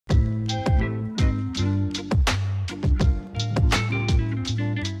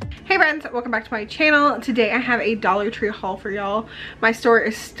friends, welcome back to my channel. Today I have a Dollar Tree haul for y'all. My store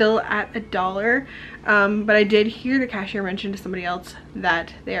is still at $1, but I did hear the cashier mention to somebody else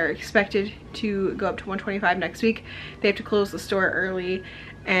that they are expected to go up to $1.25 next week. They have to close the store early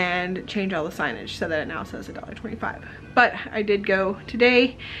and change all the signage so that it now says $1.25. But I did go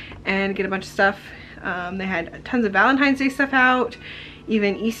today and get a bunch of stuff. They had tons of Valentine's Day stuff out,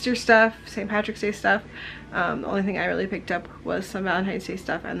 even Easter stuff, St. Patrick's Day stuff. The only thing I really picked up was some Valentine's Day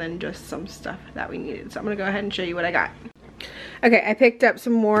stuff and then just some stuff that we needed. So I'm gonna go ahead and show you what I got. Okay, I picked up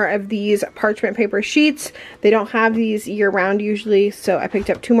some more of these parchment paper sheets. They don't have these year-round usually, so I picked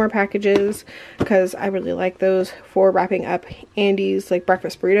up 2 more packages because I really like those for wrapping up Andy's like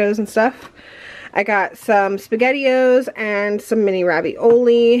breakfast burritos and stuff. I got some SpaghettiOs and some mini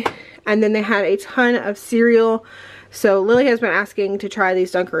ravioli, and then they had a ton of cereal. So Lily has been asking to try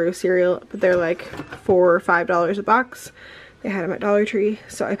these Dunkaroo cereal, but they're like $4 or $5 a box. They had them at Dollar Tree,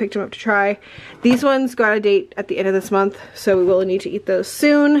 so I picked them up to try. These ones go out of date at the end of this month, so we will need to eat those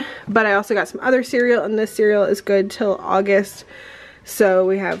soon. But I also got some other cereal, and this cereal is good till August. So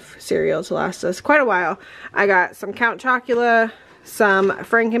we have cereal to last us quite a while. I got some Count Chocula, some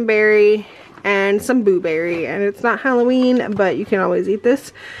Frankenberry, and some Boo Berry, and it's not Halloween, but you can always eat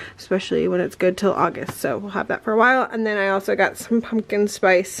this, especially when it's good till August, so we'll have that for a while. And then I also got some pumpkin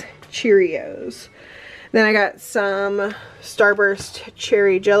spice Cheerios. Then I got some Starburst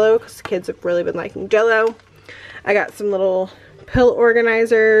cherry jello because the kids have really been liking jello. I got some little pill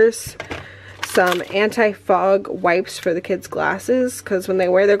organizers, some anti-fog wipes for the kids' glasses because when they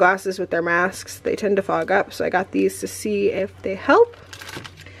wear their glasses with their masks they tend to fog up, so I got these to see if they help.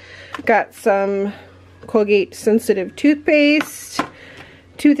 Got some Colgate sensitive toothpaste,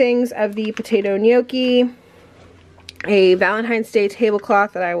 2 things of the potato gnocchi, a Valentine's Day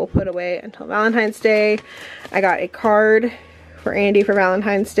tablecloth that I will put away until Valentine's Day. I got a card for Andy for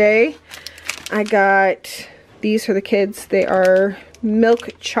Valentine's Day. I got these for the kids. They are milk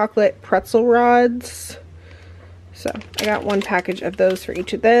chocolate pretzel rods. So I got 1 package of those for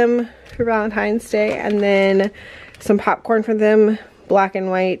each of them for Valentine's Day, and then some popcorn for them. Black and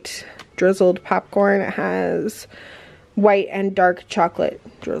white drizzled popcorn. It has white and dark chocolate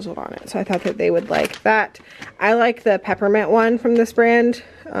drizzled on it, so I thought that they would like that. I like the peppermint one from this brand.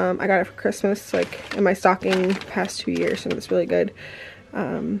 I got it for Christmas, like in my stocking past 2 years, and it's really good.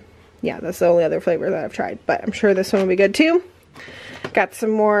 Yeah, that's the only other flavor that I've tried, but I'm sure this one will be good too. Got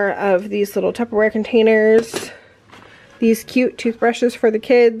some more of these little Tupperware containers, these cute toothbrushes for the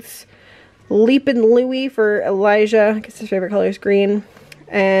kids, Leapin' Louie for Elijah. I guess his favorite color is green.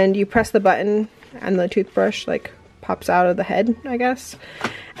 And you press the button and the toothbrush like pops out of the head, I guess.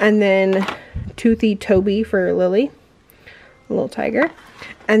 And then Toothy Toby for Lily, a little tiger.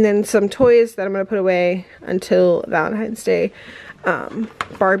 And then some toys that I'm going to put away until Valentine's Day.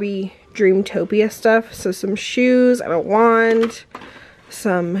 Barbie Dreamtopia stuff. So some shoes and a wand,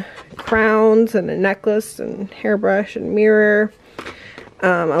 some crowns and a necklace and hairbrush and mirror.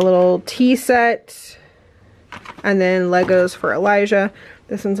 A little tea set, and then Legos for Elijah.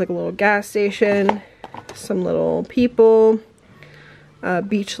 This one's like a little gas station, some little people,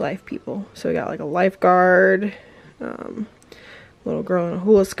 beach life people. So we got like a lifeguard, little girl in a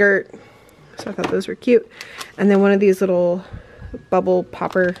hula skirt. So I thought those were cute. And then one of these little bubble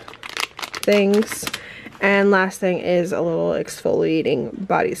popper things. And last thing is a little exfoliating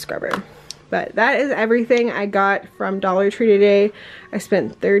body scrubber. But that is everything I got from Dollar Tree today. I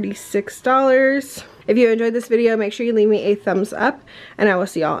spent $36. If you enjoyed this video, make sure you leave me a thumbs up, and I will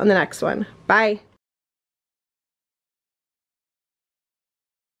see y'all in the next one. Bye!